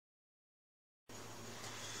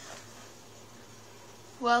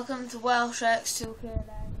Welcome to Welsh X2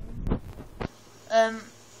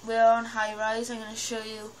 We're on high rise. I'm going to show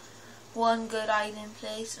you one good hiding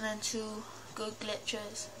place and then two good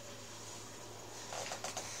glitches.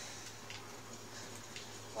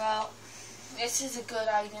 Well, this is a good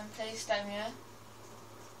hiding place down here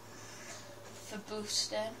for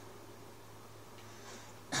boosting.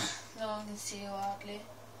 No one can see you hardly.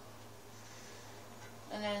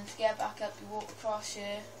 And then to get back up, you walk across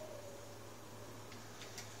here.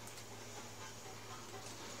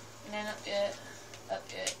 And then up here, and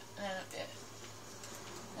then up here.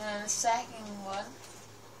 And then the second one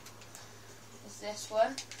is this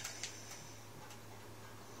one.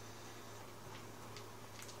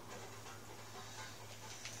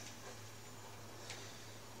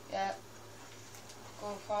 Yeah, go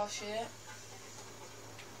across here.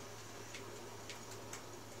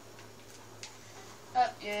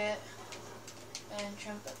 Up here, and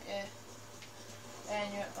jump up here.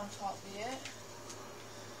 Then you're up on top of here.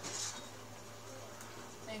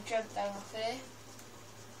 Then jump down off here.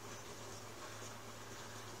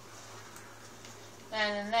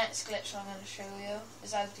 And the next glitch I'm going to show you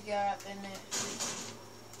is how to get up in there.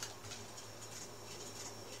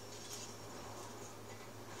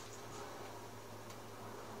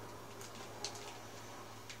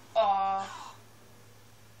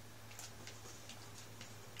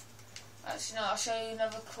 Actually, no, I'll show you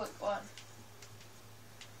another quick one.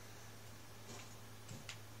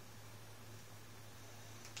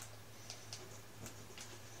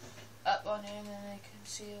 Up on here and then I can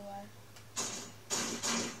see you one.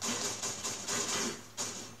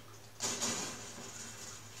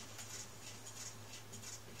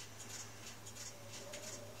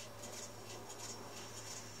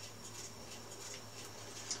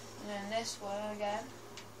 And then this one again.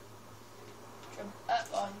 Jump up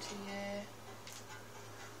onto here,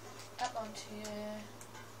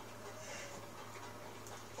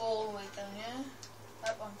 all the way down here,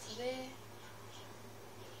 up onto there,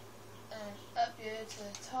 and up here to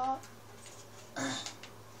the top,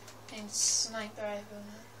 and sniper rifle.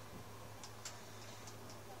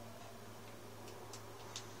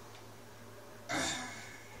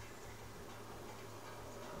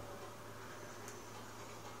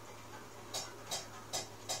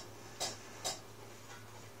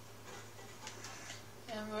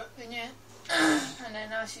 And we're up in here, and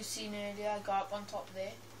then as you've seen earlier, I got up on top of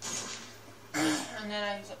there, and then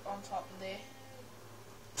I was up on top of there,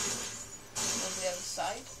 on the other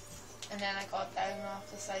side, and then I got down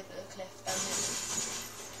off the side of the cliff down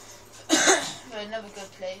there. But another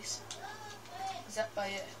good place is up by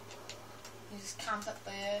here. You just camp up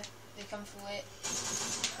by here, they come through it,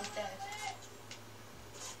 they're dead.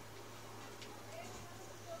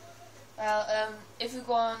 Well, if you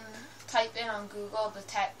go on, type in on Google the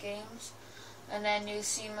tech games, and then you'll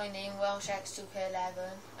see my name, Welsh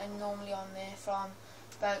X2K11. I'm normally on there from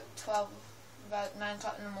about 9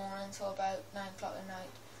 o'clock in the morning till about 9 o'clock at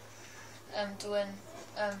night. Doing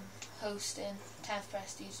hosting 10th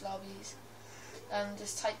Prestige lobbies.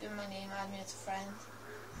 Just type in my name, add me as a friend,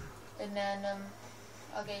 and then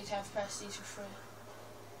I'll get you 10th Prestige for free.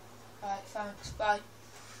 Alright, thanks, bye.